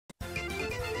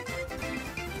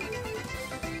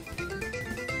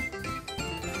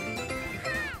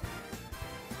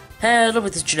Hello,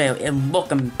 this is Judeo, and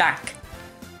welcome back.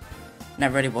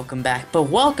 Not really welcome back, but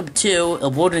welcome to a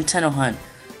World Nintendo Hunt.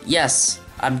 Yes,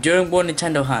 I'm doing World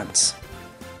Nintendo Hunts.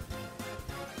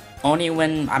 Only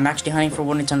when I'm actually hunting for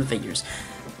World Nintendo figures.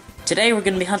 Today we're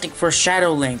going to be hunting for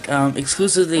Shadow Link,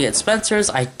 exclusively at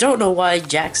Spencer's. I don't know why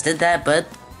Jax did that, but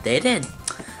they did.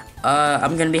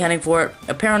 I'm going to be hunting for it.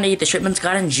 Apparently the shipments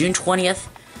got in June 20th,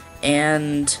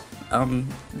 and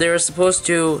they're supposed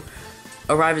to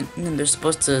arrive and they're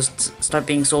supposed to start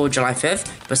being sold July 5th,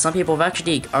 but some people have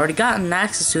actually already gotten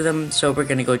access to them, so we're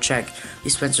gonna go check the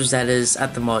Spencer's that is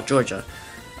at the mall at Georgia.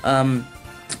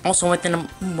 Also, one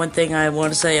thing I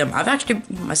want to say,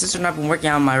 my sister and I have been working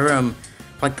out in my room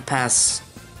for like the past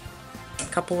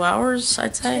couple hours,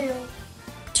 I'd say.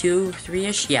 2,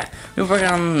 3-ish? Yeah. We've been working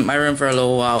on my room for a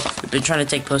little while. We've been trying to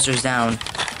take posters down.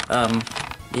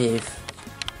 We've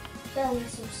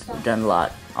done a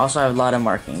lot. Also, I have a lot of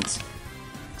markings.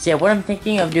 So yeah, what I'm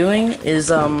thinking of doing is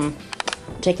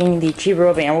taking the Chibi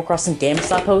Robo Animal Crossing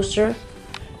GameStop poster,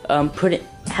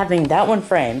 having that one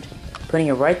framed, putting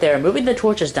it right there, moving the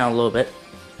torches down a little bit,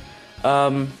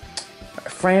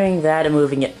 framing that and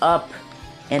moving it up,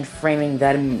 and framing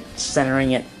that and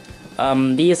centering it.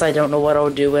 These I don't know what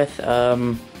I'll do with. Take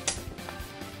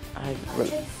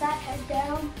that head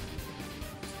down.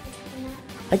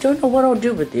 I don't know what I'll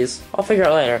do with these. I'll figure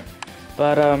out later.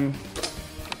 But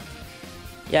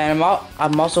yeah, and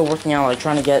I'm also working on like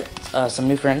trying to get some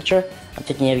new furniture. I'm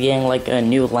thinking of getting like a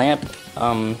new lamp,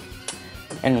 and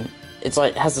it's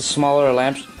like has a smaller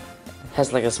lamp,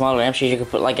 sheet. You can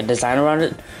put like a design around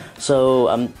it. So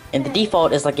and the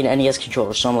default is like an NES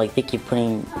controller. So I'm like thinking of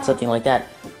putting something like that.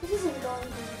 This isn't going to.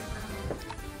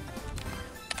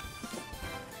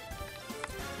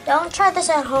 Don't try this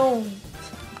at home.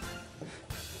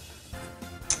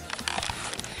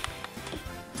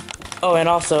 Oh, and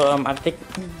also, I've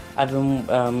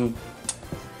been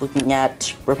looking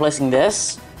at replacing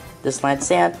this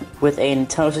nightstand with a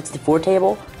Nintendo 64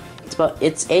 table.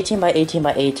 It's 18 by 18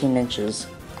 by 18 inches,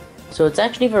 so it's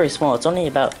actually very small. It's only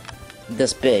about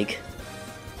this big.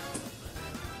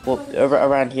 Well,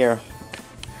 around here,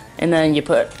 and then you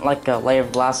put like a layer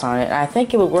of glass on it. And I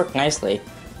think it would work nicely.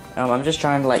 I'm just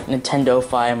trying to like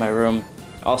Nintendo-fy my room.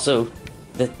 Also,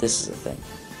 this is the thing.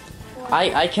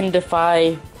 I can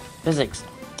defy physics.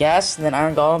 Gas, then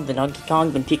Iron Golem, then Donkey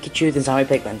Kong, then Pikachu, then Zombie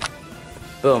Pigman.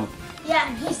 Boom. Yeah,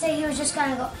 and he said he was just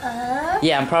gonna go up.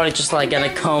 Yeah, I'm probably just like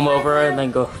gonna comb over and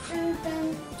then go. And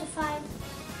then defy.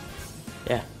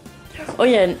 Yeah. Oh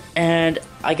yeah, and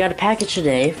I got a package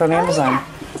today from Amazon. Yeah.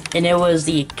 And it was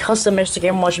the custom Mr.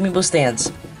 Game & Watch Amiibo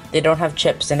stands. They don't have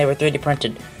chips and they were 3D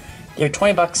printed. They were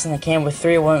 $20 and they came with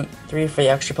three for the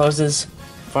extra poses.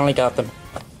 Finally got them.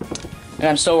 And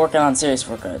I'm still working on Series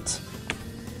 4 cards.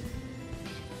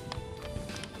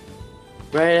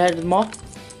 Right ahead of the mall?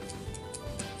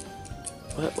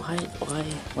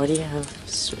 Why do you have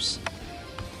scissors?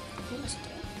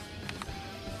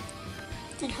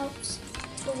 It helps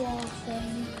the wall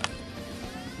thing.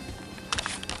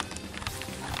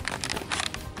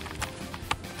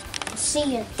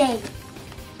 See you, Dave.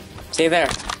 Stay there.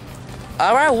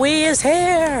 Alright, we is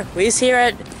here! We is here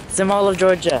at the Mall of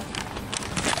Georgia.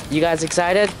 You guys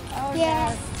excited? Oh,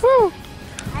 yes. Woo!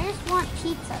 I just want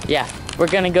pizza. Yeah, we're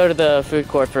gonna go to the food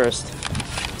court first,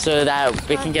 so that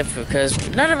we can get food. Cause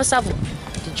none of us have.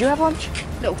 Did you have lunch?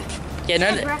 No.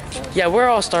 Yeah, yeah, we're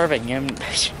all starving. And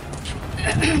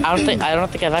I don't think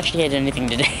I've actually had anything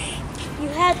today. You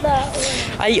had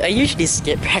the. I usually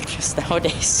skip breakfast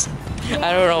nowadays.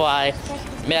 I don't know why.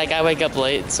 I mean, like I wake up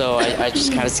late, so I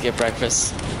just kind of skip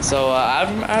breakfast. So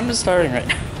I'm just starving right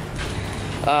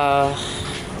now.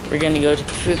 We're gonna go to the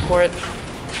food court.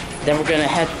 Then we're gonna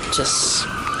head to.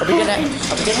 Are we gonna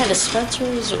head to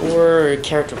Spencer's or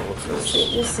Character World first?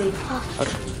 We'll see.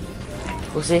 Okay.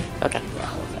 We'll see. Okay.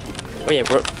 Oh yeah,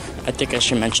 I think I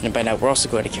should mention it by now. We're also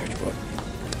going to Character World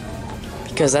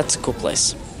because that's a cool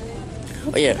place.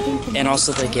 Oh yeah, and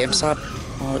also the GameStop.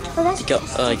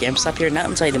 GameStop here, not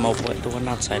inside the mobile, the one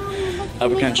outside.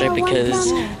 We're gonna check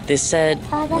because they said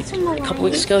like, a couple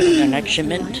weeks ago that their next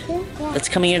shipment that's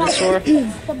coming into the store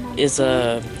is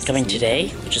coming today,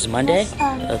 which is Monday,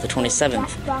 the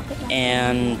 27th,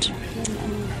 and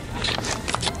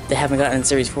they haven't gotten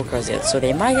Series 4 cards yet, so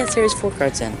they might get Series 4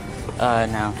 cards in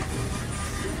now.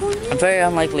 I'm very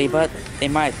unlikely, but they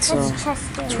might, so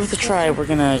it's worth a try. We're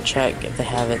gonna check if they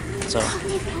have it. So.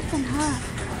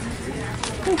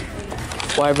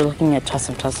 Why we're looking at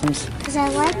Tussums? Because I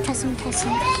like Tussums.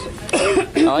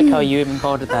 I like how you even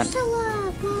called it that.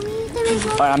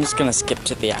 Alright, I'm just gonna skip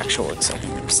to the actual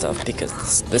exciting stuff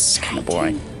because this is kind of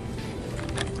boring.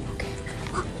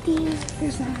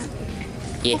 There's not.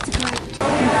 Yeah.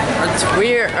 That's great.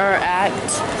 We are at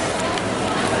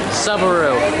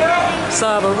Subaru.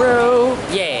 Subaru.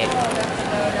 Yeah.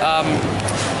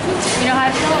 You know how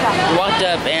to feel about We walked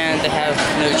up and they have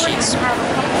no cheese.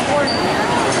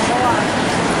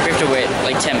 We have to wait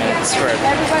like 10 minutes for it.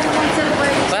 Everybody wants to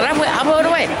wait. But I'm willing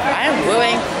to wait. I'm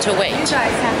willing to wait. You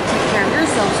guys have to take care of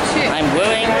yourselves too. I'm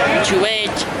willing to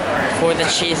wait for the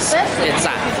cheese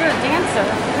pizza. Because you're a dancer.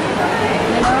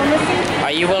 You know, Missy?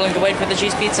 Are you willing to wait for the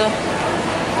cheese pizza?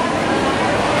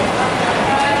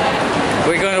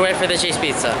 We're going to wait for the cheese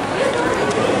pizza.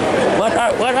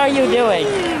 What are you doing?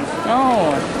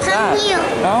 No, stop.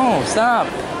 No, stop.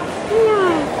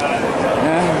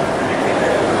 No.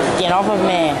 Get off of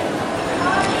me.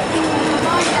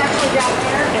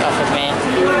 Get off of me.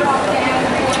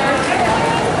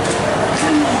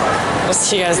 We'll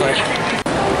see you guys later.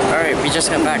 Alright, we just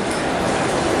got back.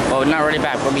 Well, not really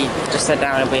back, but we just sat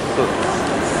down and we ate food.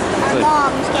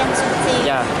 Mom's getting some food.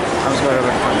 Yeah, I'm just going over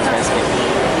to find this guy's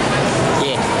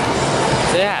Yeah.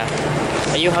 So yeah,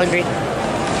 are you hungry?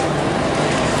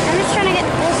 I'm just trying to get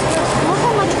this. Look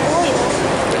how much oil.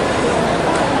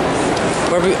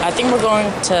 I think we're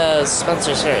going to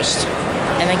Spencer's first,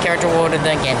 and then Character World, and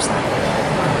then GameStop.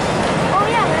 Oh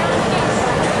yeah,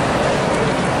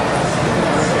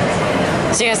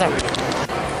 we're See you guys later.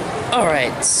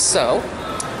 Alright, so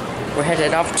we're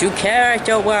headed off to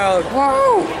Character World.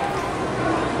 Woo!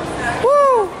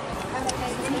 Woo!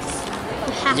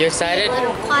 You excited? A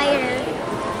little quieter,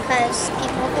 because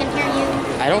people can hear you.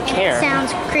 I don't and care. It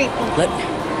sounds creepy.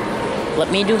 Let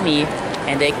me do me,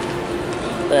 and they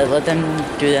let them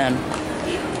do them.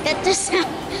 That does sound.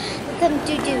 Let them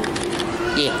do.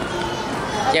 Yeah.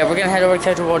 Yeah, we're gonna head over to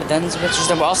Character World, then Spencer's.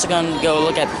 Then we're also gonna go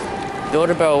look at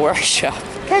Builder Barrel Workshop.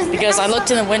 Because I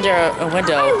looked in the window.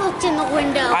 I looked in the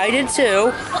window. I did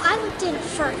too. Well, I looked in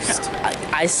first.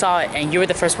 I saw it, and you were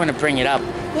the first one to bring it up.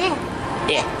 Yeah.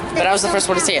 Yeah, but I was the first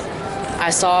one to see it. I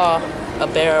saw a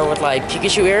bear with like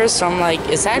Pikachu ears, so I'm like,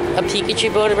 is that a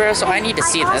Pikachu Builder Bear? So I need to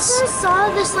see I this. also saw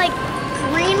this like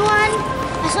green one.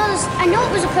 I saw this. I know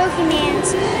it was a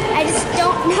Pokemon's. I just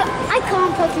don't know. I call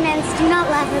them Pokemon's. Do not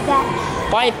laugh at that.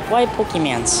 Why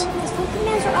Pokemans? Because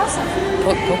Pokemon's are awesome.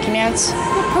 Pokemans?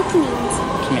 Yeah, Pokemon's.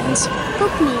 Pokemans.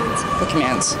 Pokemon's.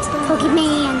 Pokemans.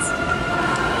 Pokemon's.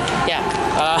 Yeah.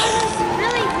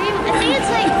 Really green. I think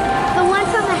it's like the one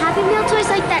from the Happy Meal toys,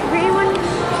 like that green one.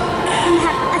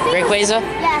 I think Rayquaza?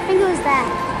 Yeah, I think it was that.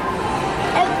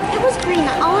 It was green.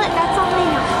 That's all I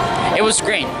know. It was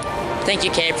green. Thank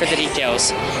you, Kay, for the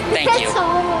details. Thank you. That's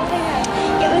all I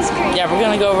know. It was green. Yeah, we're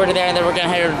gonna go over to there, and then we're gonna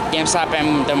head to GameStop,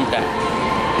 and then we're done.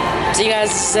 See you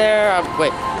guys there.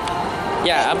 Wait.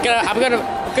 Yeah, I'm gonna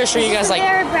show you guys like.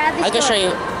 I'm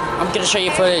gonna show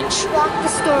you footage. Block the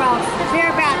store off.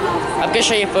 Vera Bradley. I'm gonna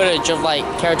show you footage of like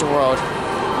Character World,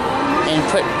 and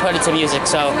put it to music.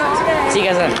 So see you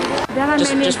guys then.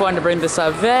 Just wanted to bring this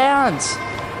up. Vans.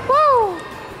 Woo!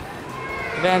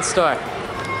 Vans store.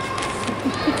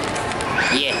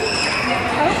 Yeah.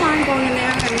 I don't mind going in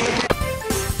there and looking.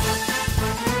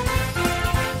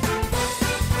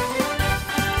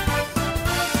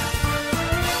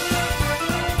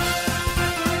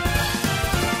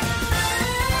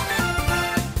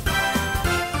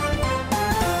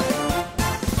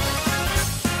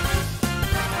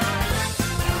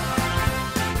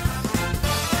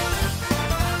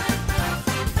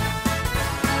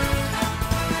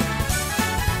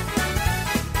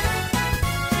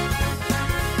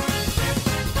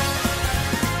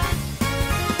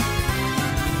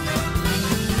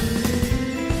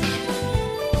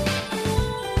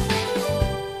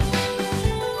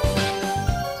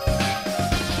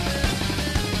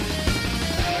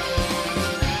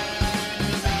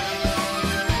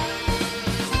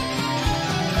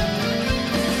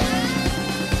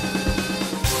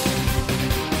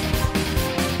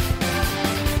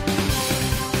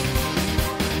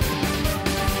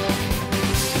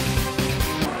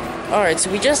 Alright,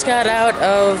 so we just got out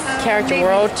of Character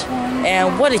World,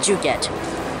 and what did you get?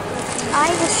 I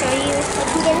will show you if I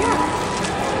can get it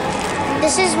up.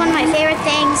 This is one of my favorite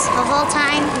things of all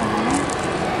time.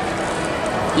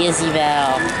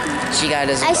 Isabelle. She got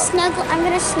Isabelle. I'm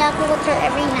gonna snuggle with her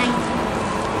every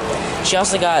night. She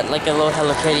also got like a little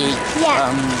Hello Kitty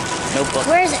notebook.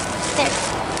 Where is it? There.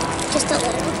 Just a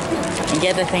little. And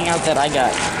get the thing out that I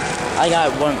got. I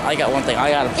got one thing. I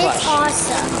got a plush. It's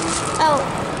awesome.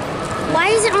 Oh. Why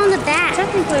is it on the back?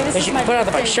 Technically, this Because is you my can put it on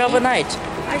the back. birthday Shovel Knight.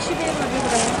 I should be able to do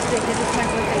what I want to do because it's my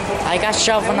birthday. I got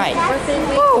Shovel Knight. Birthday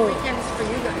week, weekend is for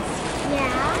you guys.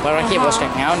 Yeah. But I keep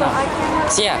listening now. So No. I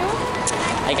can So yeah,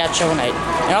 I I got Shovel Knight.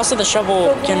 And also the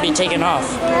shovel can be taken off.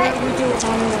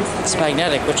 It's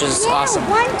magnetic, which is awesome.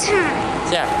 One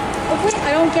time. Yeah.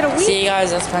 I don't get a week. See you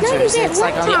guys at Spencer's. get It's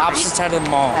like one on the time. opposite side of the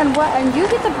mall. And what? And you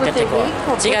get the birthday go. week.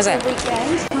 Or See you guys birthday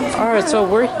at- weekend. Alright, so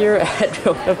we're here at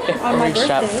On my Orange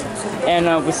Shop. birthday.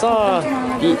 And we saw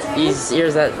these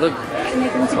ears that look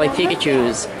like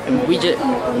Pikachu's. And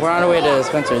we're on our way to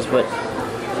Spencer's, but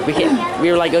we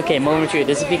were like, okay, moment two,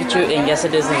 this is Pikachu, and yes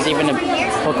it is. There's even a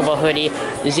Pokeball hoodie.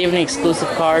 There's even an exclusive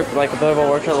card, like a Pokeball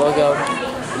Workshop logo.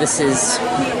 This is,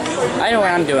 I know what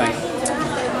I'm doing.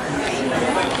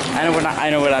 I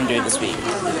know what I'm doing this week.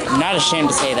 I'm not ashamed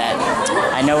to say that.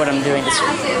 I know what I'm doing this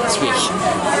week. Oh,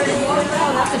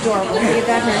 that's adorable. You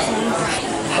got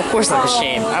her. Of course I'm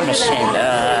ashamed. I'm ashamed.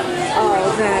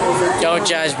 Oh, that is Don't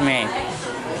judge me.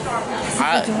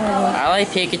 I like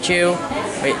Pikachu.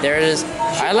 Wait, there it is.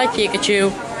 I like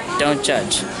Pikachu. Don't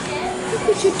judge.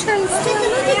 Pikachu turns stick.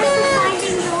 Look at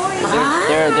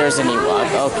that. There's an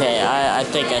Ewok. Okay, I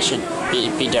think I should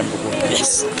be done with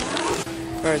this.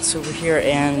 Alright, so we're here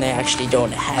and they actually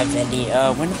don't have any.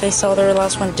 When did they sell their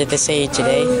last one? Did they say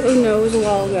today? Oh, no, it was a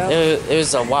while ago. It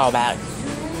was a while back.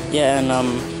 Yeah, and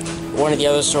one of the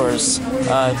other stores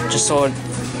just sold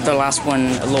the last one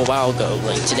a little while ago,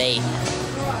 like today.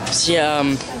 So yeah,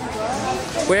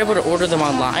 we're able to order them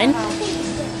online.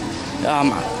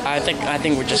 I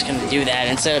think we're just gonna do that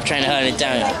instead of trying to hunt it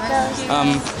down.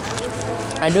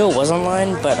 I knew it was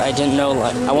online, but I didn't know,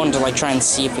 like, I wanted to like try and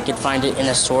see if we could find it in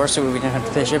a store so we didn't have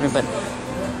to pay shipping, but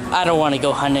I don't want to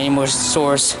go hunt any more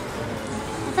stores. I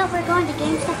thought we were going to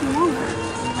GameStop and Walmart.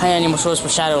 Hunt any more stores for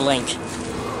Shadow Link.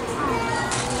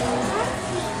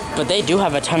 But they do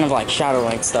have a ton of like Shadow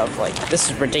Link stuff. Like, this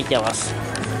is ridiculous.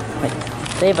 Like,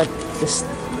 they have this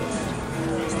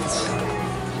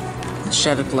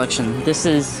Shadow Collection. This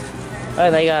is,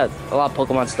 oh, they got a lot of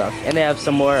Pokemon stuff, and they have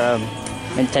some more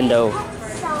Nintendo.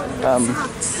 Pet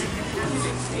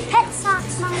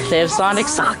socks, Mommy. They have Sonic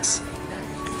socks.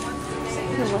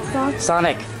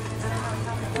 Sonic.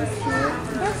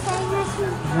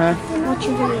 Huh?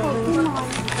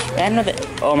 And another.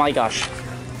 Oh my gosh.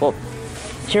 Well,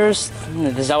 here's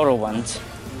the Zelda ones.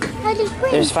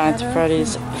 There's Final Fantasy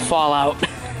Freddy's, Fallout. What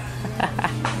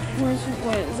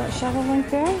is that Shadow Link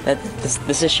there?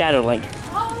 This is Shadow Link.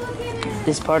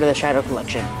 This is part of the Shadow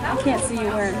Collection. I can't see you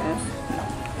wearing this.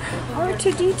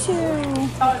 R2D2.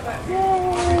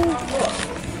 Yay.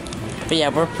 But yeah,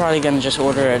 we're probably gonna just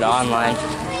order it online.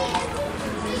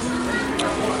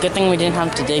 Good thing we didn't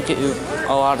have to debut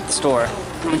a lot at the store.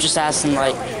 We just asked them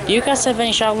like, do you guys have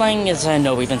any Shadow Link? And I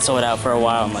know we've been sold out for a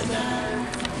while. I'm like,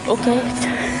 okay.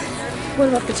 What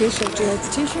about the t-shirt? Do you like the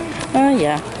t-shirt?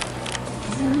 Yeah.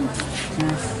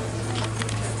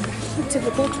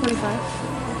 Typical 25.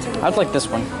 I'd like this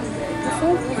one. This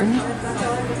one?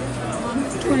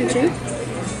 22.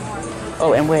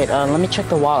 Oh, and wait, let me check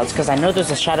the wallets, because I know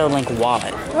there's a Shadow Link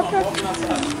wallet. Okay.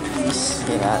 Let's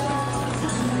see that.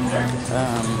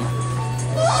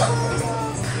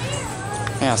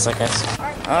 Yeah, so I guess.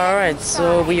 Alright,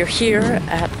 so we are here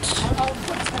at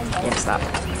GameStop.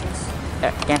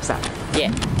 GameStop.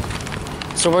 Yeah.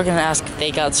 So we're gonna ask if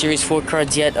they got Series 4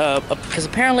 cards yet, because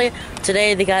apparently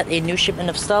today they got a new shipment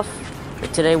of stuff.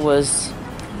 Today was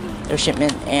their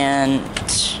shipment, and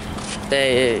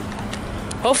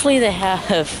hopefully they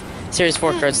have Series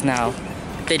 4 cards now.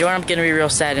 If they don't, I'm gonna be real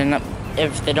sad, and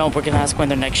if they don't, we're gonna ask when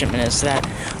their next shipment is, so that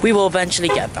we will eventually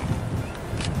get them.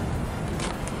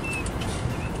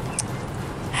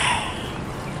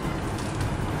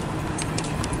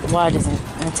 Why doesn't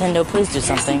Nintendo please do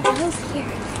something?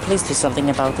 Please do something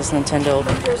about this, Nintendo.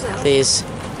 Please.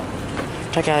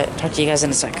 Talk to you guys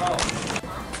in a sec.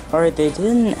 Alright, they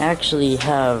didn't actually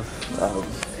have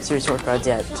Series 4 cards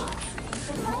yet.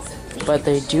 But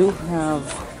they do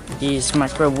have these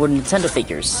micro wooden Nintendo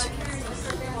figures.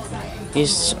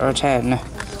 These are 10.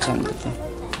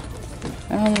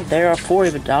 And they are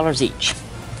 $40 each.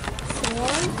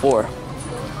 4.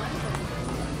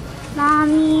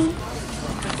 Mommy.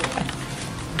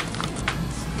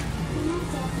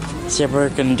 So yeah, we're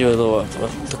gonna do a little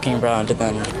looking around, and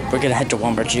then we're gonna head to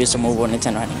Walmart to do some more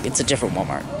Nintendo hunting. It's a different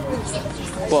Walmart.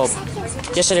 Well,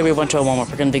 yesterday we went to a Walmart.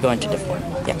 We're gonna be going to a different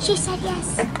one. Yeah. She said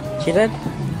yes. She did?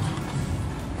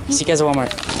 See you guys at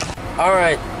Walmart.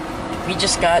 Alright, we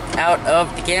just got out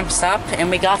of the GameStop and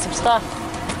we got some stuff.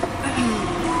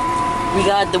 We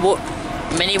got the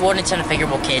mini War Nintendo figure,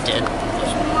 well, Kid did.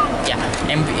 Yeah,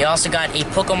 and we also got a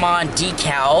Pokemon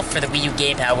decal for the Wii U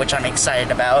gamepad, which I'm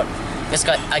excited about. We just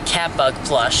got a Catbug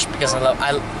plush because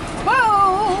Whoa!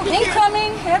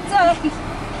 Incoming! Heads up!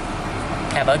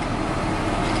 Catbug.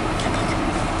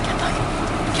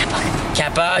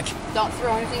 Catbug. Don't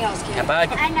throw anything else, kid.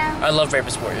 Catbug. I know. I love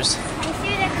Rapist Warriors. I threw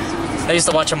that because it was I used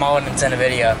to watch them all in Nintendo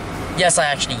video. Yes, I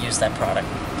actually used that product.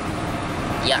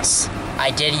 Yes, I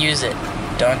did use it.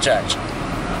 Don't judge.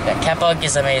 Yeah, Catbug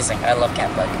is amazing. I love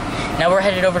Catbug. Now we're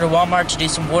headed over to Walmart to do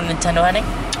some more Nintendo hunting.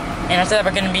 And after that,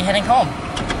 we're going to be heading home.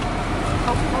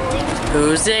 hopefully.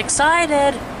 Who's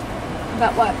excited?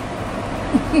 About what?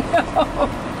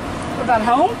 About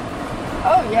home?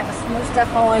 Oh yes, most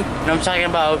definitely. No, I'm talking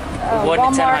about what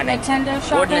Nintendo Walmart, hunting. Nintendo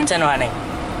What shopping. Nintendo hunting.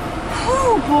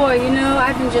 Oh boy, you know,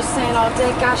 I've been just saying all day,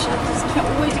 gosh, I just can't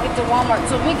wait to get to Walmart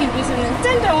so we can do some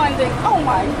Nintendo hunting. Oh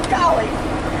my golly.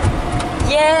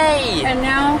 Yay! And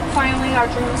now, finally, our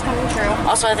dream is coming true.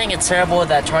 Also, I think it's terrible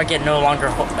that Target no longer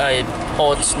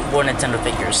holds more Nintendo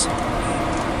figures.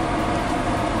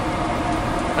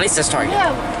 At least it's Target.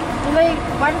 Yeah,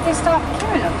 why did they stop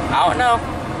carrying them? I don't know.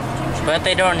 But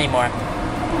they don't anymore.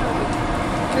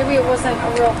 Maybe it wasn't a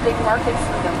real big market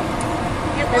for them.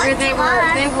 Maybe they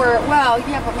were, well,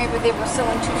 yeah, but maybe they were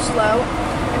selling too slow.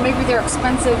 And maybe they're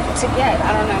expensive to get.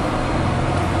 I don't know.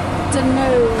 Don't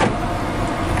know.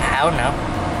 I don't know.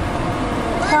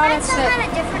 Well, Products that's some that- kind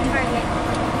of different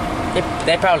Target.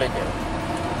 They probably do.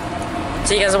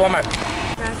 See you guys at Walmart.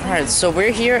 Alright, so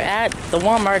we're here at the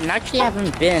Walmart and actually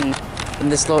haven't been in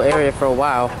this little area for a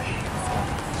while.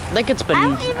 I think it's been,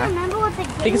 I don't even remember what the I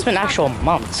think it's been actual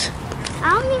months.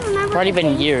 I don't even remember. Probably what the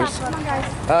been years.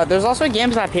 GameStop was. There's also a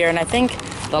GameStop here, and I think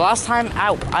the last time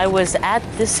I was at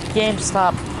this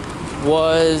GameStop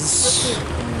was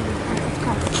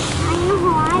I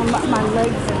know. My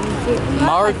legs are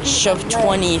March of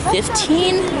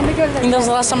 2015. I think that was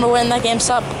the last time I went in that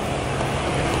GameStop.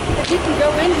 You can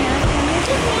go in here.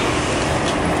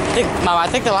 I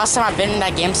think the last time I've been in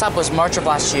that GameStop was March of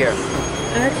last year.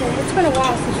 Okay, it's been a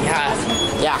while since you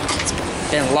Yeah, it's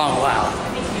been a long while.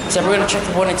 So we're gonna check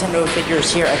the more Nintendo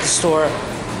figures here at the store.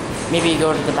 Maybe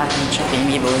go to the back and check the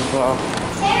amiibo as well.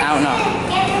 I don't know.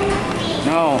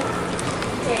 No.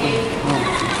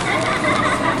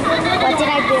 What did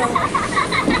I do?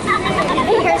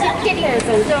 Here's a kitty. Here's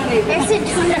a donut.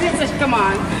 Come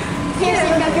on. Here's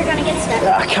a no, you're gonna get stuck.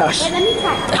 Oh gosh. Wait, let me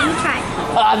try. Let me try.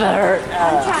 Oh, that hurt.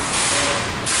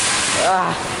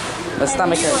 Try. The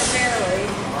stomach hurts.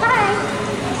 Hi.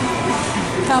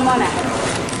 Come on out.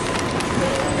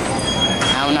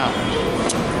 I don't know.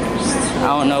 I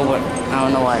don't know what.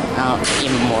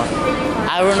 Even more.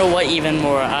 I don't know what even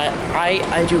more.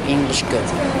 I do English good.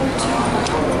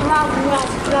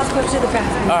 Let's go to the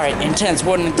bathroom. Alright, intense.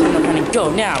 What Nintendo hunting? Go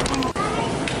now.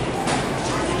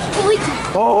 Holy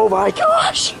Oh my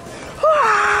gosh.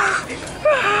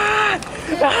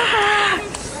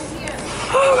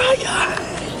 Oh my god.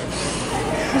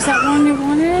 Is that one you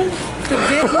wanted? The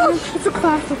big one? It's a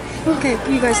classic. Okay,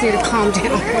 you guys need to calm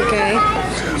down, okay?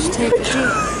 Just take a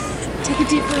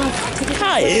deep breath. Take a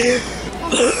Hi.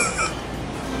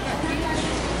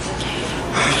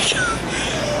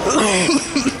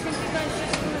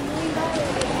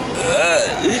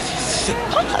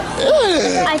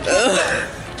 I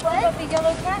what? The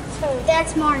yellow cat toad.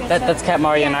 That's Marnie. That's Cat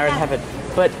Mario and I already have it.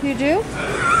 But You do?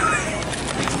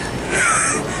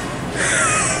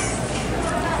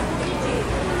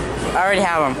 I already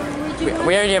have them.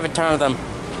 We already have a ton of them.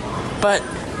 But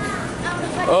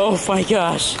oh my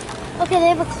gosh. Okay, they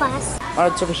have a class.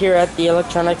 It's over here at the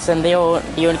electronics and the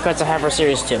Unicorns I have our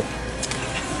series too.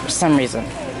 For some reason.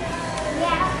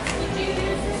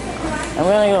 I'm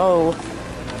gonna go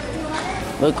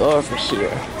look over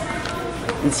here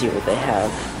and see what they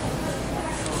have.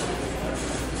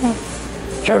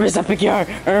 Kirby's Epic Yarn!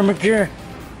 Ermagear!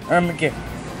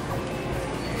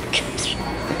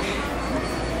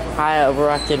 I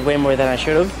overacted way more than I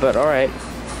should have, but alright.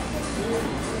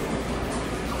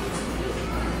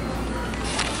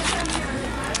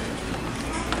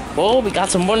 Well, we got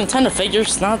some more Nintendo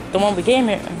figures, not the one we came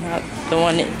here, not the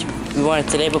one we wanted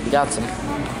today, but we got some.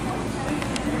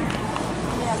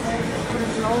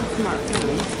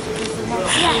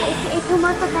 Yeah, it's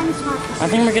homework with them smart. I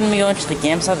think we're gonna be going to the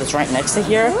GameStop that's right next to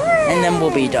here, and then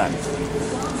we'll be done.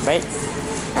 Right?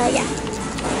 Yeah.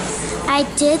 I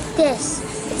did this.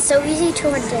 It's so easy to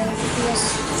undo. Yes.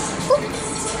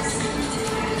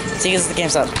 See you guys at the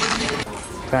GameStop.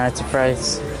 Fancy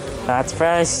price. Fancy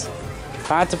price.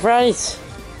 Fancy price.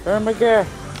 Ermagear.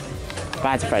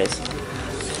 Fancy price.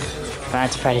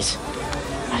 Fancy price.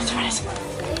 Fancy price.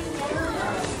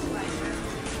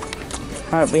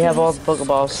 Alright, we have all the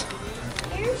Pokeballs.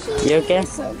 You okay?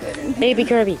 So good. Baby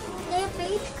Kirby. They have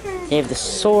Baby Kirby. They have the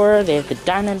sword, they have the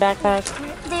diamond backpack.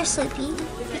 They have Slippy.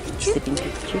 Pikachu. Sleeping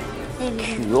Pikachu. They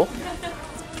have Cool.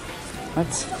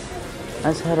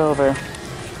 Let's head over.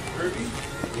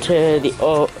 to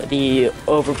the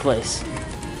over place.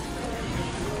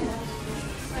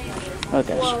 Oh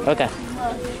gosh. Okay.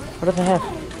 What do they have?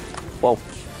 Whoa.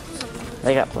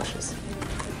 They got plushes.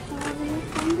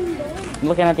 I'm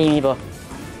looking at the amiibo.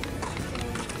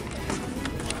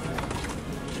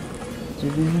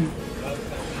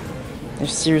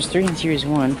 There's Series 3 and Series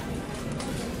 1.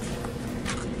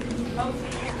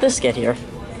 This get here.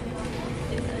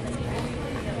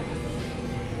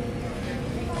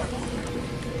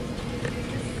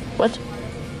 What?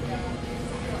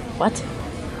 What?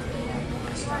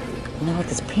 You know what,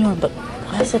 this premium, but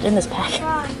why is it in this pack?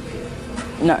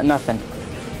 No, nothing.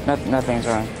 Nothing's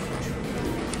wrong.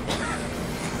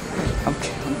 I'm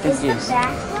confused.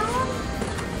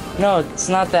 No, it's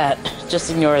not that. Just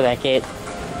ignore that, Kate.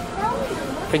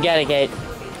 Forget it, Kate.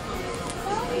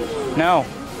 No.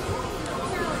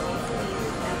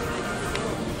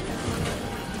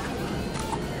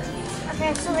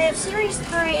 Okay, so they have Series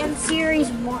 3 and Series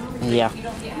 1. Yeah. See,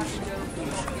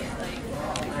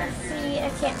 I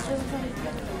can't show them.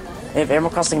 They have Animal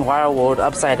Crossing Wild World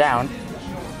upside down.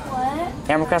 What?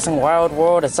 Animal Crossing Wild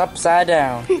World is upside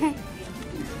down.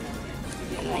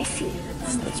 My feet.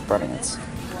 It's brilliant.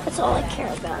 That's all I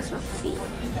care about is my feet.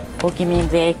 Pokemon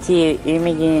Detective,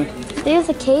 Imagi. They have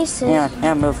the cases. Yeah,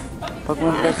 move.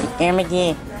 Pokemon Detective,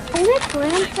 Imagi. Isn't it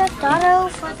Grand Theft Auto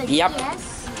for the Yep. DS?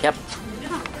 Yep.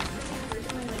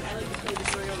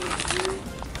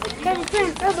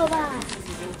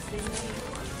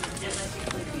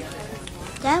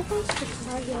 That was the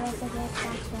target of the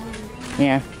Xbox One.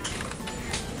 Yeah.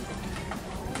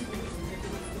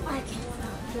 I can't.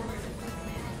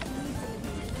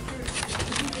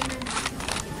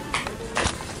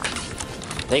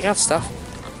 They got stuff.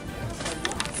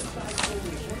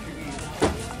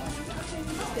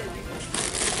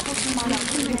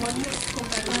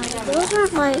 Those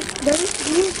aren't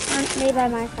these aren't made by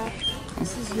Minecraft.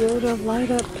 This is Yoda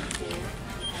light up.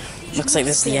 Looks like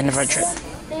this is the end of our trip.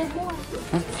 They have more.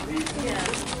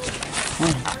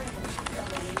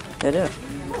 They do.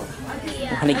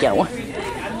 Want to get one?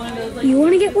 You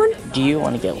want to get one? Do you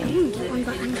want to get one? I want to get one,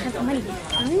 but I don't have the money.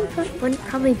 I'm going to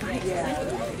probably buy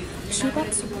it. She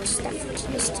got so much stuff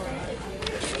for this today.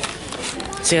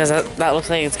 So guys, that looks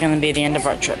like it's going to be the end of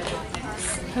our trip.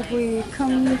 Have we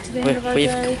come to the end of our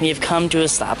day? We've come to a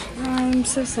stop. I'm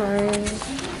so sorry.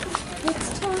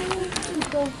 It's time to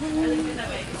go home.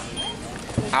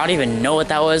 I don't even know what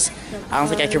that was. I don't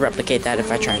think I could replicate that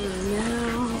if I tried.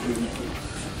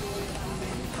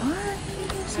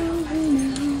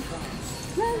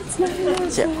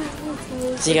 So,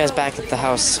 see you guys back at the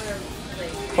house.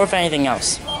 Or if anything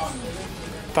else.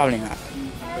 Probably not.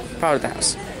 Probably the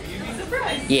house.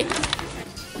 Yeah.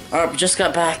 Alright, we just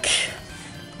got back.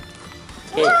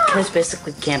 It's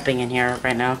basically camping in here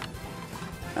right now.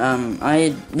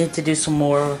 I need to do some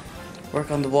more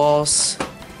work on the walls.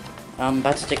 I'm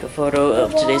about to take a photo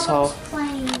of today's haul.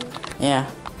 Plain. Yeah.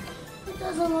 It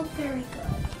doesn't look very good.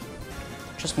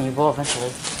 Trust me, you will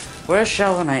eventually. Where's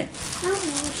Shovel Knight? I don't know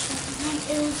what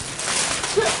Shovel is.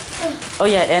 Oh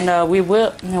yeah, and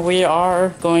we are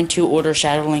going to order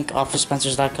Shadowlink off of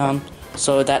Spencers.com,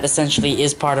 so that essentially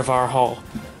is part of our haul.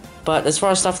 But as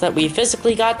far as stuff that we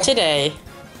physically got today,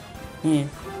 yeah,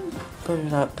 put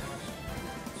it up.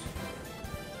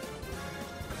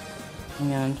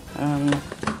 Hang on,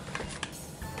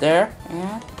 there,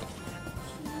 and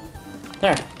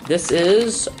there. This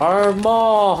is our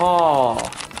mall haul.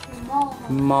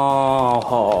 Mall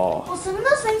haul. Well, some of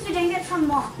those things we didn't get from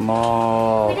mall.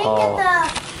 Mall We didn't haul.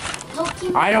 get the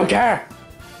Pokemon. I don't care.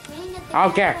 We didn't get the I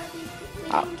don't care.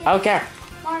 I don't care.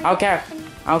 I don't care.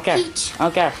 I don't care. Peach. I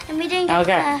don't care. And we didn't I don't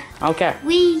get care. I don't care. the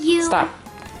Wii U. Stop.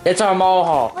 It's our mall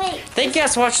haul. Wait. Thank you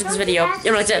guys for watching this video. If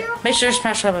you liked it, make sure to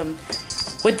smash that button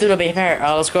with the little baby hair.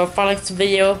 Let's go follow this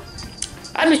video.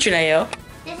 I'm Mr. Nayo.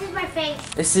 This is my face.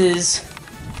 This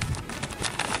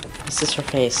is her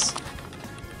face.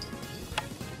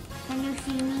 Can you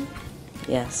see me?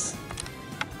 Yes.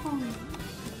 Oh.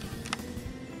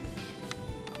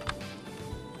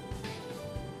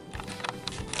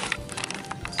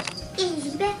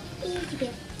 Easy bit, easy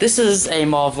bit. This is a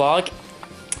mall vlog,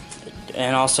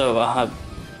 and also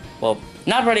well,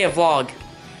 not really a vlog.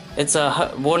 It's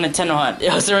a World Nintendo Hunt.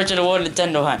 It was the original World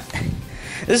Nintendo Hunt.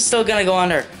 This is still gonna go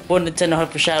under World Nintendo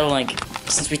Hunt for Shadowlink,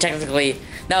 since we technically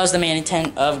that was the main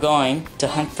intent of going to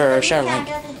hunt for Shadowlink.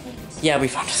 Yeah, we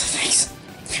found other things.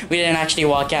 We didn't actually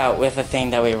walk out with the thing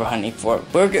that we were hunting for.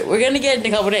 We're gonna get it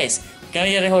in a couple days.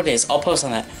 I'll post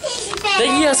on that.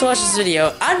 Thank you guys for watching this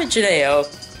video. I'm Jadeo.